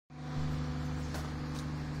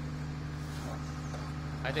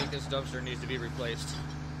I think this dumpster needs to be replaced.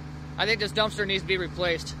 I think this dumpster needs to be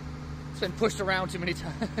replaced. It's been pushed around too many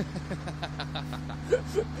times.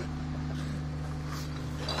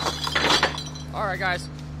 Alright guys,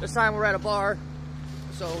 this time we're at a bar.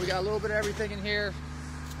 So we got a little bit of everything in here.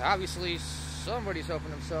 Obviously somebody's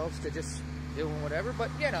helping themselves to just doing whatever, but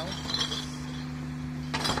you know.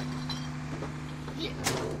 Yeah.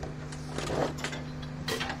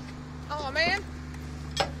 Oh man.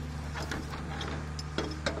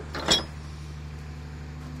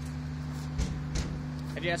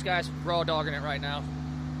 And yes guys, raw dogging it right now.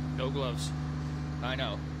 No gloves. I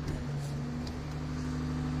know.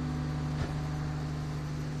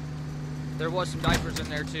 There was some diapers in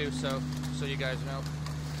there too, so you guys know.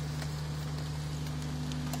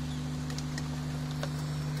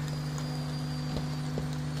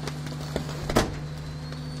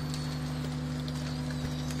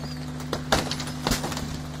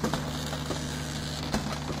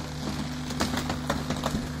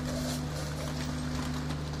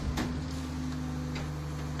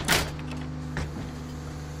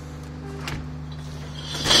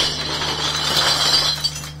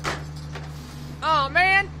 Oh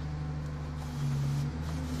man!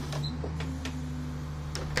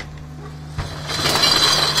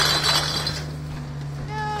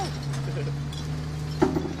 No!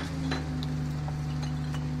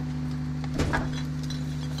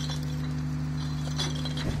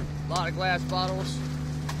 A lot of glass bottles.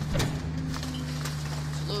 Just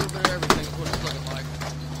a little bit of everything is what it's looking like.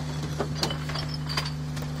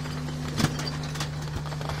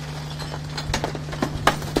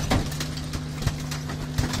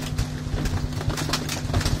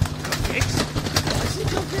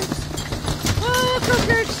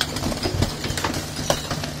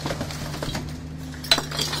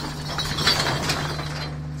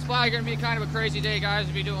 It's probably gonna be kind of a crazy day, guys,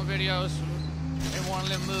 to be doing videos in one of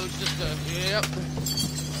them moods. Just to, yep.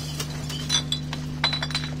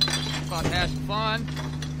 About to have some fun,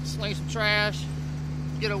 sling some trash,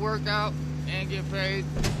 get a workout, and get paid.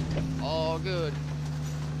 All good.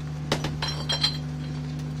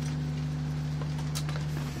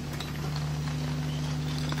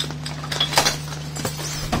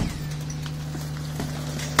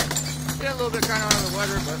 Get a little bit kind of under the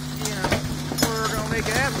weather, but you know, we're gonna make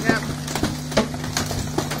it happen.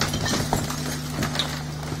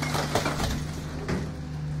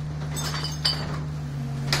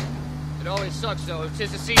 It always sucks though. It's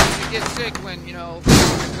just a season to get sick when, you know,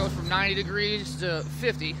 it goes from 90 degrees to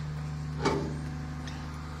 50.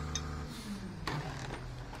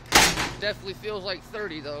 Definitely feels like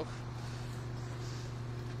 30 though.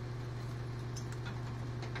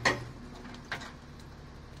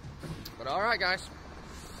 But alright guys,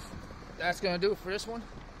 that's going to do it for this one.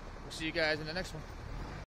 We'll see you guys in the next one.